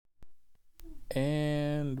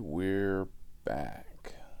And we're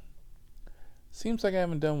back. Seems like I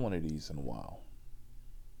haven't done one of these in a while.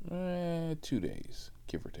 2 days,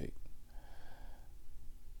 give or take.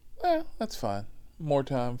 That's fine. More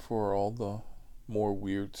time for all the more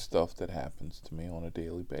weird stuff that happens to me on a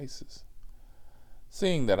daily basis.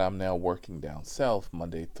 Seeing that I'm now working down south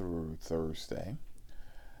Monday through Thursday,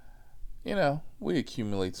 we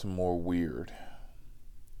accumulate some more weird.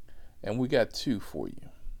 And we got two for you.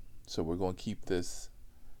 So we're going to keep this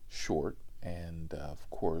short. And of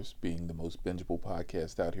course, being the most bingeable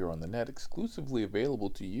podcast out here on the net, exclusively available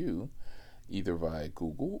to you either via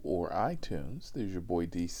Google or iTunes. There's your boy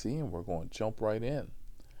DC, and we're going to jump right in.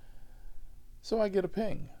 So I get a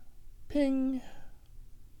ping. Ping!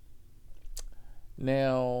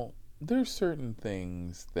 Now, there's certain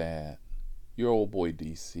things that your old boy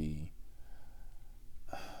DC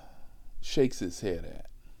shakes his head at.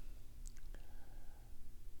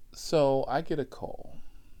 So I get a call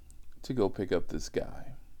to go pick up this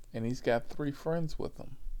guy, and he's got 3 friends with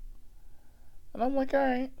him. And I'm like, all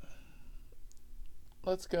right,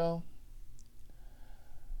 let's go.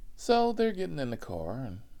 So they're getting in the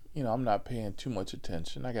car, and I'm not paying too much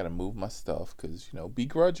attention. I got to move my stuff because,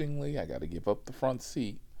 begrudgingly, I got to give up the front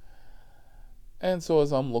seat. And so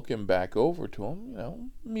as I'm looking back over to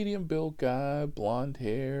him, medium built guy, blonde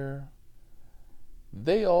hair,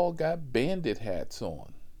 they all got bandit hats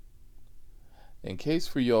on. In case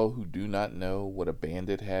for y'all who do not know what a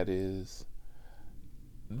bandit hat is,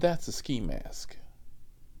 that's a ski mask,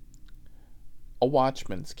 a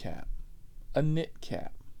watchman's cap, a knit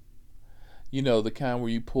cap. The kind where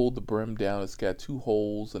you pull the brim down, it's got 2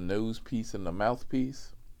 holes, a nose piece and a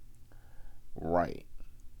mouthpiece. Right.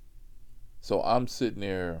 So I'm sitting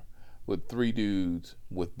there with 3 dudes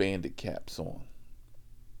with bandit caps on.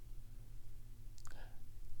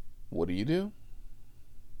 What do?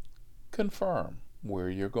 Confirm where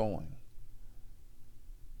you're going.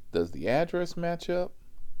 Does the address match up?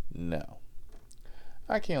 No.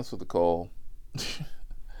 I canceled the call.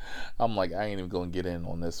 I'm like, I ain't even going to get in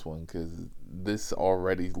on this one because this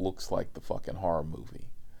already looks like the fucking horror movie.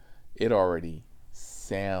 It already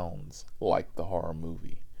sounds like the horror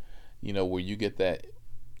movie. Where you get that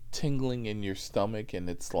tingling in your stomach and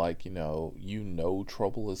it's like,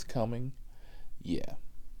 trouble is coming. Yeah.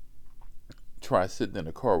 Try sitting in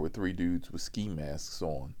a car with 3 dudes with ski masks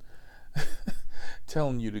on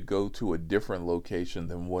telling you to go to a different location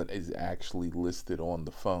than what is actually listed on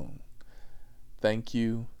the phone. Thank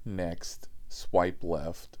you, next, swipe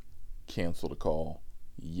left, cancel the call.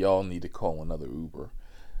 Y'all need to call another Uber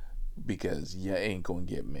because you ain't gonna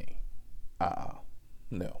get me.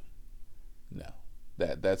 No.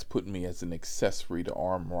 That's putting me as an accessory to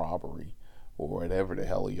armed robbery or whatever the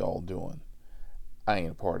hell y'all doing. I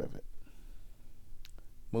ain't a part of it.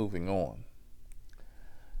 Moving on.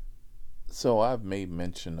 So I've made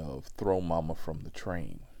mention of throw mama from the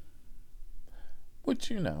train.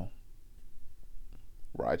 Which,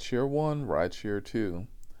 Rideshare 1, Rideshare 2,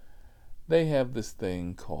 they have this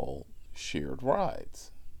thing called shared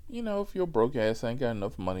rides. If your broke ass ain't got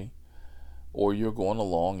enough money or you're going a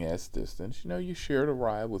long ass distance, you share the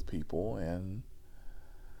ride with people and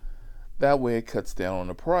that way it cuts down on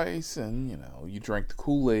the price and, you drink the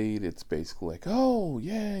Kool-Aid. It's basically like, oh,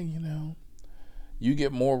 yeah, you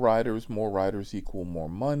get more riders equal more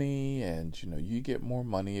money, and, you get more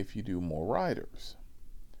money if you do more riders.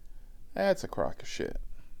 That's a crock of shit.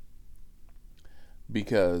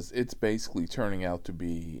 Because it's basically turning out to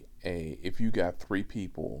be if you got 3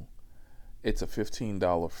 people, it's a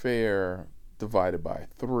 $15 fare divided by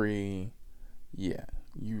 3. Yeah,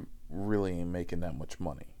 you really ain't making that much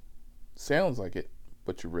money. Sounds like it,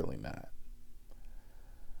 but you're really not.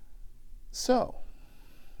 So,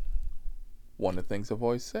 one of the things I've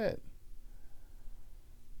always said,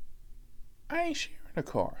 I ain't sharing a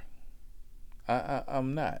car.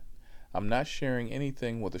 I'm not. I'm not sharing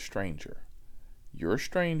anything with a stranger. You're a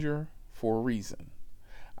stranger for a reason.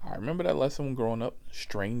 I remember that lesson when growing up.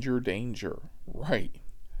 Stranger danger. Right.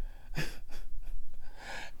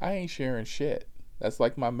 I ain't sharing shit. That's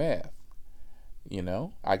like my math.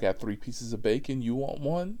 I got 3 pieces of bacon. You want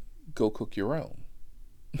 1? Go cook your own.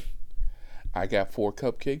 I got 4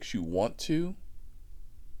 cupcakes. You want 2?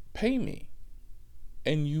 Pay me.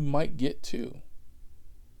 And you might get 2.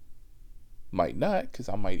 Might not, because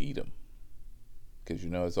I might eat them. Because,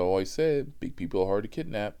 as I always said, big people are hard to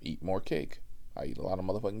kidnap. Eat more cake. I eat a lot of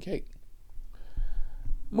motherfucking cake.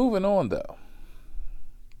 Moving on, though.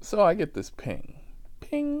 So I get this ping.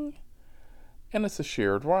 Ping. And it's a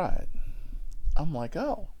shared ride. I'm like,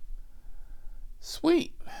 oh,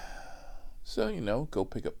 sweet. So, go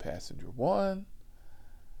pick up passenger 1.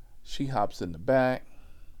 She hops in the back.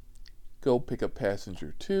 Go pick up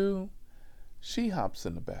passenger 2. She hops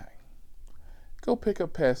in the back. Go pick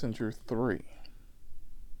up passenger 3.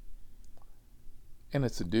 And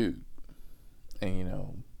it's a dude.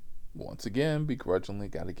 And, once again, begrudgingly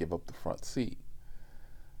got to give up the front seat.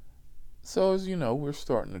 So as we're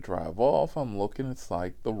starting to drive off, I'm looking, it's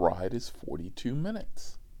like the ride is 42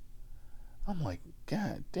 minutes. I'm like,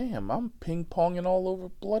 God damn, I'm ping-ponging all over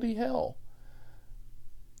bloody hell.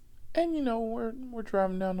 And we're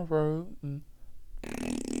driving down the road and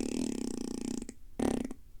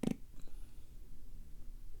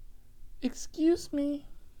excuse me.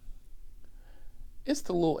 It's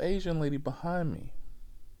the little Asian lady behind me.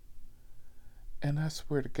 And I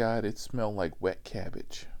swear to God, it smelled like wet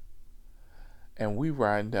cabbage. And we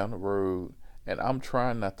riding down the road, and I'm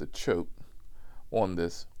trying not to choke on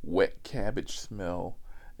this wet cabbage smell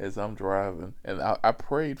as I'm driving. And I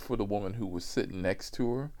prayed for the woman who was sitting next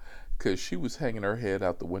to her, because she was hanging her head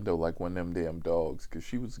out the window like one of them damn dogs, because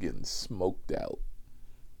she was getting smoked out.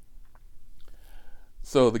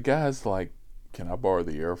 So the guy's like, can I borrow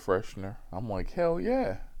the air freshener? I'm like, hell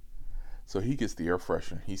yeah. So he gets the air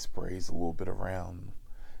freshener. He sprays a little bit around.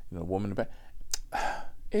 The woman in the back,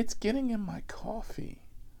 it's getting in my coffee.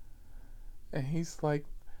 And he's like,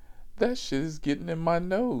 that shit is getting in my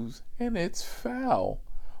nose. And it's foul.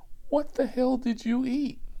 What the hell did you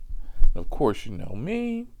eat? And of course,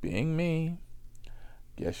 me, being me.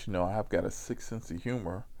 Guess I've got a sick sense of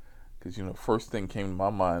humor. Because, first thing came to my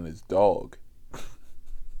mind is dog.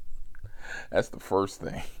 That's the first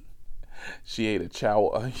thing. She ate a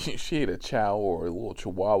chow. She ate a chow or a little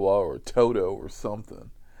chihuahua or a Toto or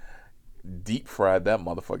something. Deep fried that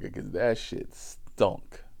motherfucker because that shit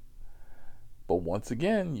stunk. But once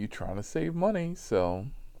again, you trying to save money, so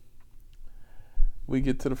we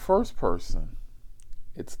get to the first person.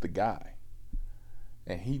 It's the guy,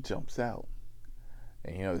 and he jumps out.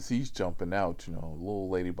 And as he's jumping out, a little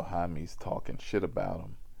lady behind me is talking shit about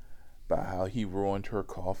him, about how he ruined her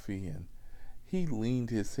coffee, and he leaned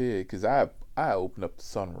his head, because I opened up the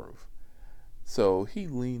sunroof. So he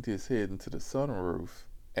leaned his head into the sunroof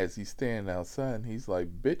as he's standing outside, and he's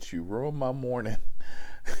like, bitch, you ruined my morning.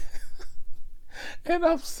 And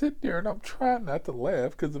I'm sitting there, and I'm trying not to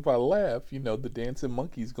laugh, because if I laugh, the dancing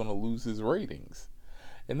monkey's going to lose his ratings.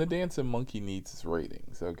 And the dancing monkey needs his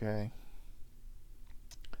ratings, okay?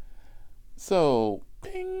 So,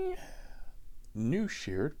 ping, new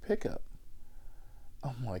shared pickup.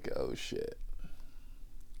 I'm like, oh shit.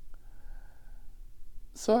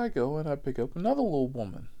 So I go and I pick up another little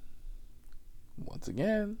woman. Once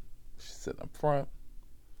again, she's sitting up front.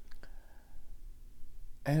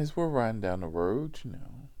 And as we're riding down the road,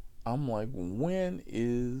 I'm like, when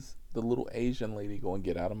is the little Asian lady going to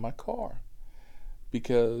get out of my car?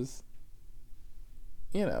 Because,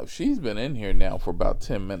 she's been in here now for about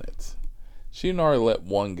 10 minutes. She had already let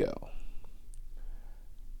one go.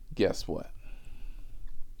 Guess what?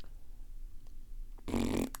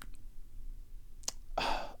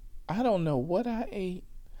 I don't know what I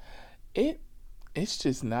ate. It's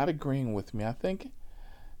just not agreeing with me, I think.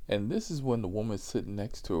 And this is when the woman sitting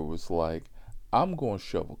next to her was like, I'm going to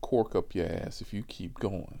shove a cork up your ass if you keep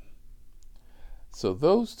going. So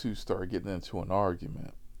those two start getting into an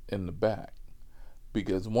argument in the back.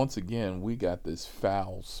 Because once again, we got this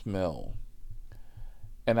foul smell.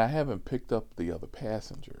 And I haven't picked up the other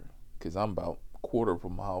passenger, because I'm about a quarter of a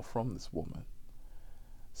mile from this woman.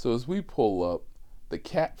 So as we pull up, the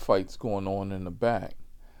cat fight's going on in the back.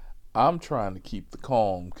 I'm trying to keep the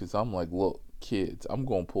calm, because I'm like, look, kids, I'm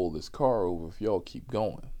going to pull this car over if y'all keep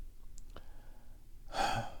going.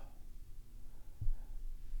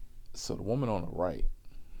 So the woman on the right,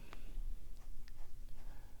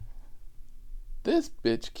 this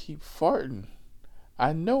bitch keep farting.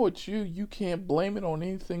 I know it's you. You can't blame it on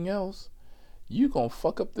anything else. You gonna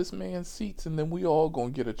fuck up this man's seats, and then we all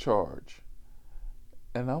gonna get a charge.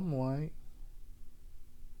 And I'm like,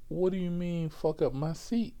 what do you mean fuck up my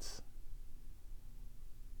seats?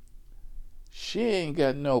 She ain't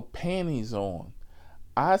got no panties on.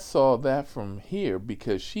 I saw that from here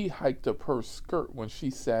because she hiked up her skirt when she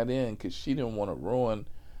sat in because she didn't want to ruin.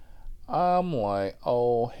 I'm like,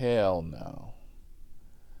 oh hell no.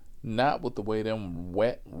 Not with the way them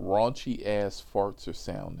wet, raunchy ass farts are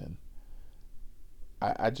sounding.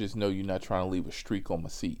 I just know you're not trying to leave a streak on my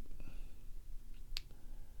seat.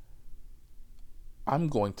 I'm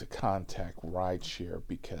going to contact Rideshare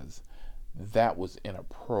because that was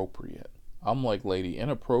inappropriate. I'm like, lady,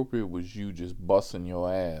 inappropriate was you just busting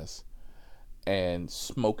your ass and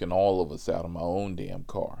smoking all of us out of my own damn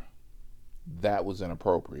car. That was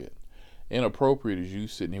inappropriate. Inappropriate is you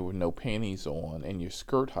sitting here with no panties on and your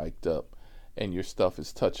skirt hiked up and your stuff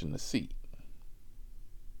is touching the seat.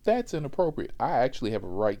 That's inappropriate. I actually have a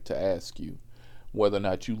right to ask you whether or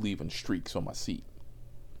not you leaving streaks on my seat.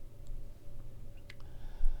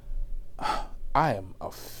 I am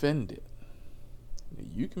offended.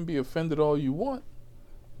 You can be offended all you want,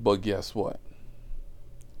 but guess what?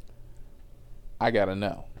 I gotta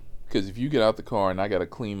know. Because if you get out the car and I gotta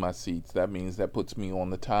clean my seats, that means that puts me on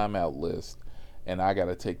the timeout list, and I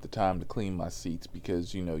gotta take the time to clean my seats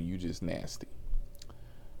because you just nasty.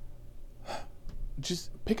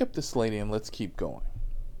 Just pick up this lady and let's keep going.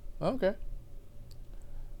 Okay.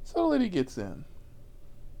 So the lady gets in,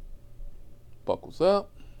 buckles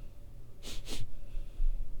up.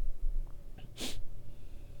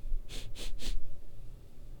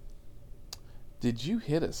 Did you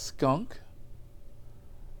hit a skunk?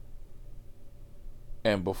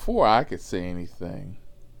 And before I could say anything,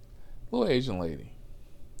 little Asian lady.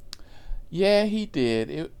 Yeah, he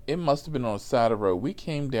did. It must have been on the side of the road. We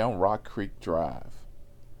came down Rock Creek Drive.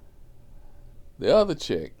 The other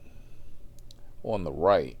chick on the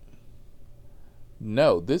right.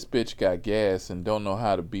 No, this bitch got gas and don't know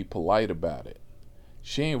how to be polite about it.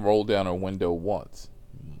 She ain't rolled down her window once.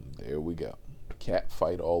 There we go. Cat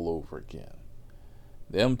fight all over again.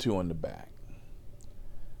 Them two in the back.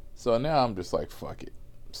 So now I'm just like, fuck it.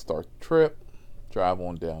 Start the trip. Drive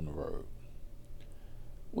on down the road.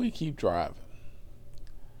 We keep driving.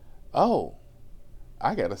 Oh,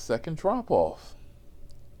 I got a second drop off.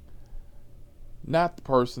 Not the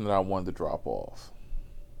person that I wanted to drop off.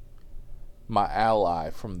 My ally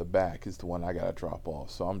from the back is the one I got to drop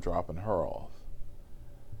off. So I'm dropping her off.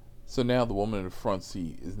 So now the woman in the front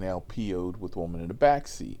seat is now PO'd with the woman in the back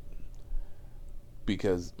seat.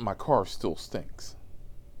 Because my car still stinks.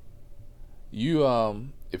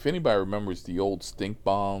 If anybody remembers the old stink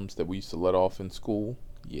bombs that we used to let off in school,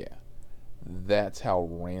 yeah, that's how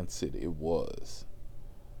rancid it was.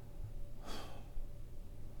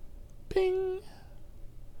 Ping!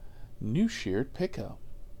 New shared pickup.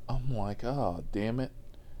 I'm like, oh, damn it.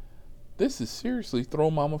 This is seriously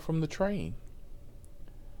throw mama from the train.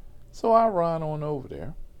 So I run on over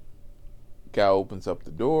there. Guy opens up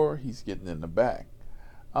the door. He's getting in the back.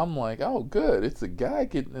 I'm like, oh, good. It's a guy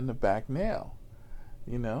getting in the back now.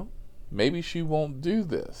 Maybe she won't do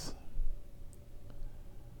this.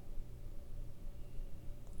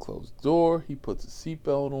 Close the door. He puts a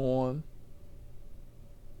seatbelt on.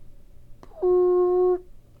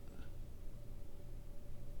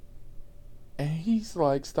 And he's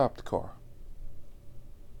like, stop the car.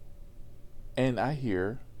 And I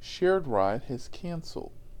hear shared ride has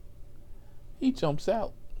canceled. He jumps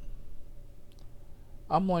out.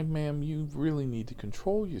 I'm like, ma'am, you really need to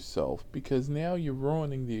control yourself because now you're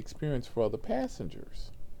ruining the experience for other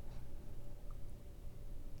passengers.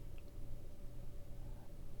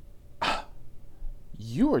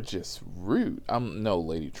 You are just rude. No,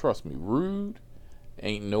 lady, trust me, rude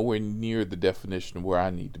ain't nowhere near the definition of where I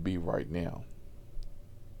need to be right now.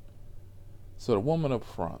 So the woman up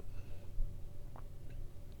front,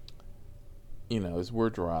 as we're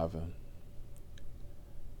driving,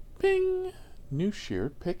 ping, new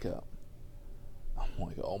shared pickup. I'm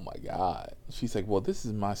like, oh my God. She's like, well, this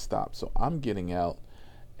is my stop, so I'm getting out,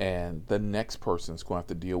 and the next person's going to have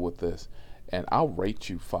to deal with this, and I'll rate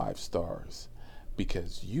you 5 stars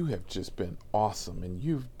because you have just been awesome and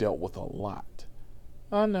you've dealt with a lot.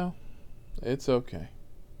 Oh no, it's okay.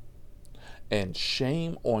 And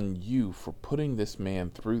shame on you for putting this man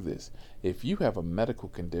through this. If you have a medical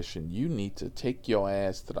condition, you need to take your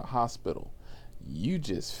ass to the hospital. You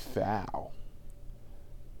just foul.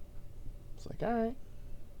 It's like, all right.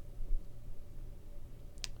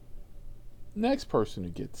 Next person who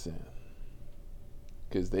gets in.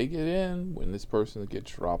 Because they get in when this person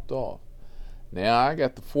gets dropped off. Now I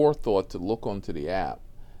got the forethought to look onto the app.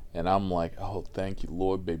 And I'm like, oh, thank you,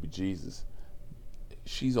 Lord, baby Jesus.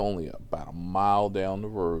 She's only about a mile down the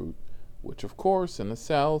road, which of course in the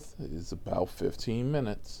South is about 15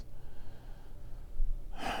 minutes.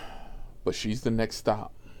 But she's the next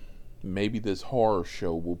stop. Maybe this horror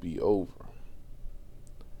show will be over.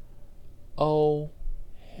 Oh,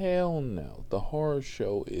 hell no. The horror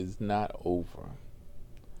show is not over.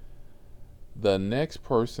 The next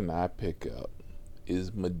person I pick up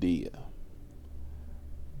is Medea.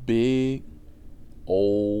 Big,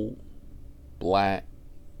 old, black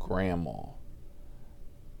grandma.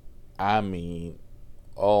 I mean,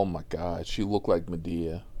 oh my God, she looked like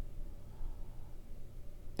Medea.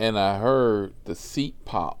 And I heard the seat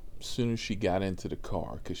pop as soon as she got into the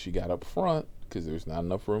car because she got up front because there's not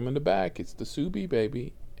enough room in the back. It's the Subi,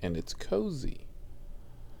 baby, and it's cozy.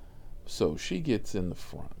 So she gets in the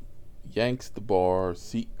front, yanks the bar,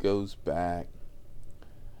 seat goes back,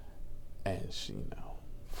 and she,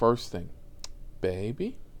 first thing,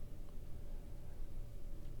 baby,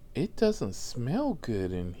 it doesn't smell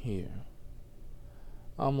good in here.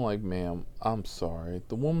 I'm like, ma'am, I'm sorry.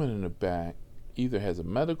 The woman in the back either has a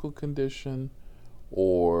medical condition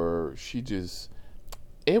or she just,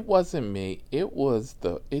 it wasn't me. It's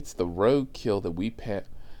the roadkill that we passed.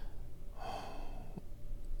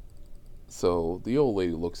 So the old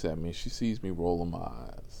lady looks at me. She sees me rolling my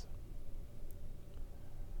eyes.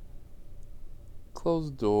 Close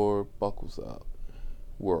the door, buckles up.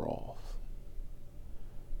 We're off.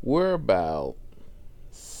 We're about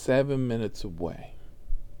 7 minutes away.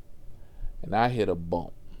 And I hit a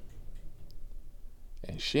bump.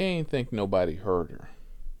 And she ain't think nobody heard her.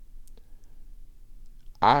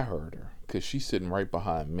 I heard her because she's sitting right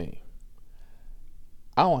behind me.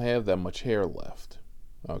 I don't have that much hair left.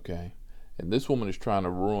 Okay? And this woman is trying to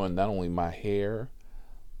ruin not only my hair,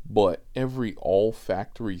 but every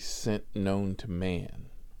olfactory scent known to man.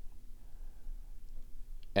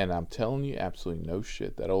 And I'm telling you, absolutely no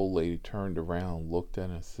shit. That old lady turned around, looked at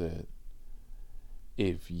her and said,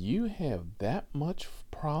 if you have that much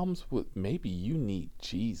problems with, maybe you need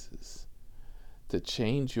Jesus to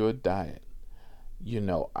change your diet.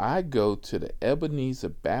 I go to the Ebenezer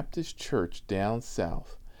Baptist Church down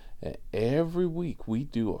south, and every week we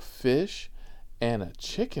do a fish and a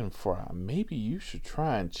chicken fry. Maybe you should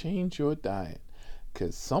try and change your diet,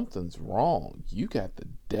 because something's wrong. You got the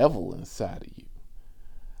devil inside of you.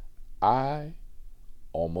 I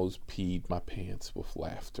almost peed my pants with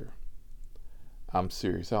laughter. I'm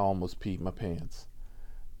serious. I almost peed my pants.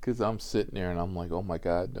 Because I'm sitting there and I'm like, oh my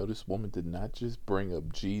God, no, this woman did not just bring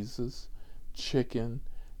up Jesus, chicken,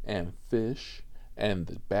 and fish, and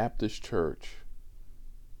the Baptist church.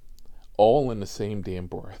 All in the same damn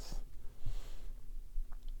breath.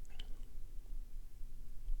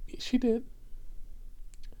 She did.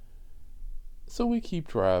 So we keep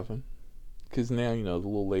driving. Because now, the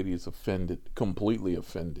little lady is offended, completely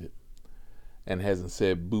offended, and hasn't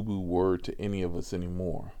said boo-boo word to any of us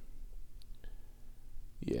anymore.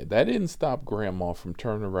 Yeah, that didn't stop Grandma from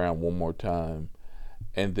turning around one more time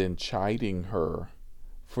and then chiding her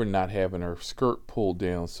for not having her skirt pulled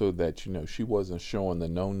down so that, she wasn't showing the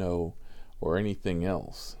no-no or anything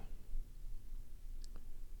else.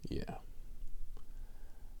 Yeah.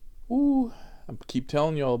 Ooh, I keep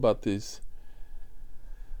telling y'all about this.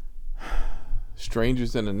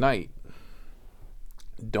 Strangers in the night.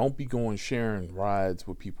 Don't be going sharing rides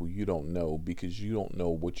with people you don't know, because you don't know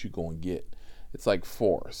what you're going to get. It's like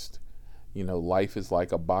Forrest. Life is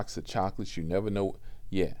like a box of chocolates. You never know.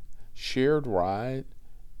 Yeah. Shared ride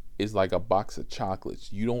is like a box of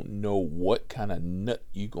chocolates. You don't know what kind of nut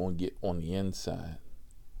you're going to get on the inside.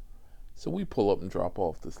 So we pull up and drop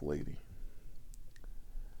off this lady.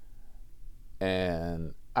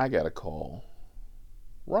 And I got a call.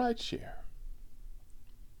 Rideshare.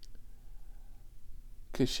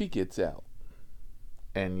 Because she gets out.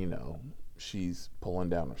 And, she's pulling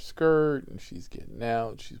down her skirt and she's getting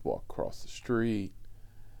out. She's walking across the street.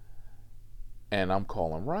 And I'm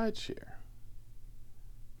calling rideshare.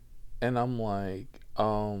 And I'm like,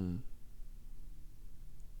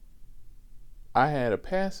 I had a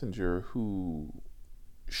passenger who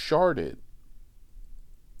sharted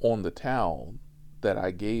on the towel that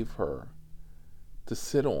I gave her to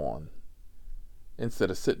sit on instead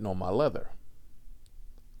of sitting on my leather.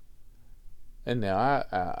 And now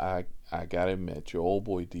I gotta admit, your old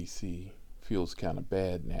boy DC feels kind of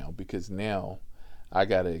bad now, because now I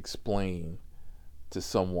gotta explain to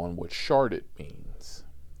someone what sharded means.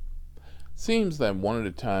 Seems that one of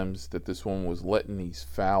the times that this woman was letting these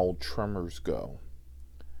foul tremors go,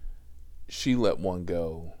 she let one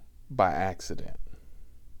go by accident.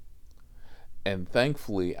 And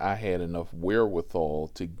thankfully, I had enough wherewithal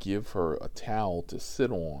to give her a towel to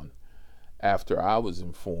sit on after I was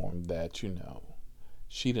informed that,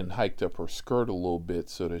 she done hiked up her skirt a little bit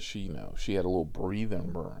so that she had a little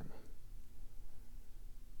breathing room.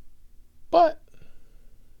 But,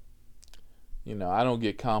 I don't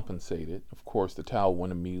get compensated. Of course, the towel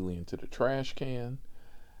went immediately into the trash can.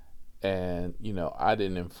 And, I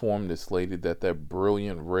didn't inform this lady that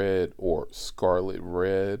brilliant red or scarlet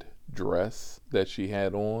red dress that she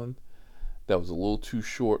had on, that was a little too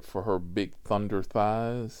short for her big thunder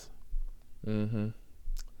thighs.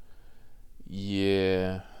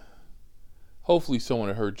 Yeah. Hopefully someone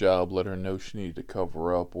at her job let her know she needed to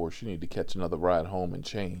cover up, or she needed to catch another ride home and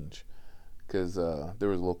change. Because there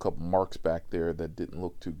was a little couple marks back there that didn't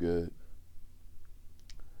look too good.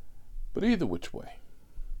 But either which way,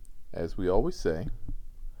 as we always say,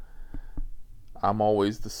 I'm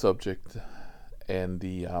always the subject and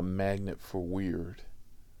the magnet for weird.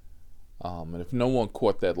 And if no one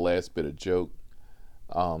caught that last bit of joke,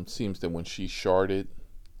 seems that when she sharted,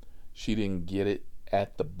 she didn't get it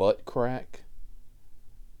at the butt crack,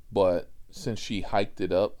 but since she hiked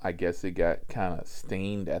it up, I guess it got kind of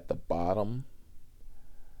stained at the bottom.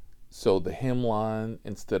 So the hemline,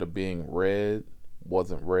 instead of being red,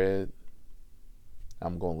 wasn't red.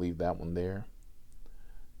 I'm going to leave that one there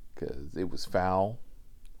because it was foul.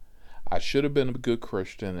 I should have been a good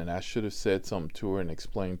Christian and I should have said something to her and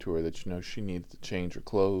explained to her that, she needed to change her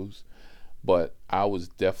clothes. But I was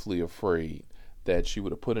definitely afraid that she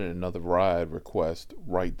would have put in another ride request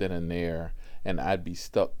right then and there, and I'd be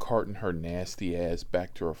stuck carting her nasty ass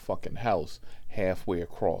back to her fucking house halfway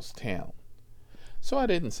across town. So I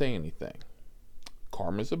didn't say anything.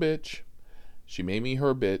 Karma's a bitch. She made me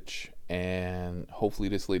her bitch, and hopefully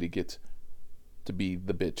this lady gets to be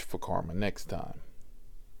the bitch for Karma next time.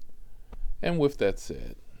 And with that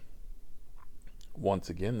said, once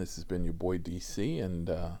again, this has been your boy DC, and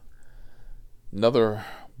another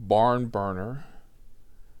barn burner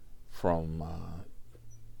from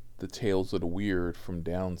the Tales of the Weird from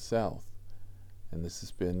down south. And this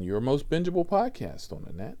has been your most bingeable podcast on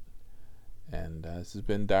the net. And this has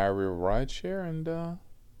been Diary of a Rideshare, and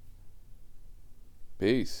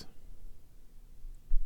peace.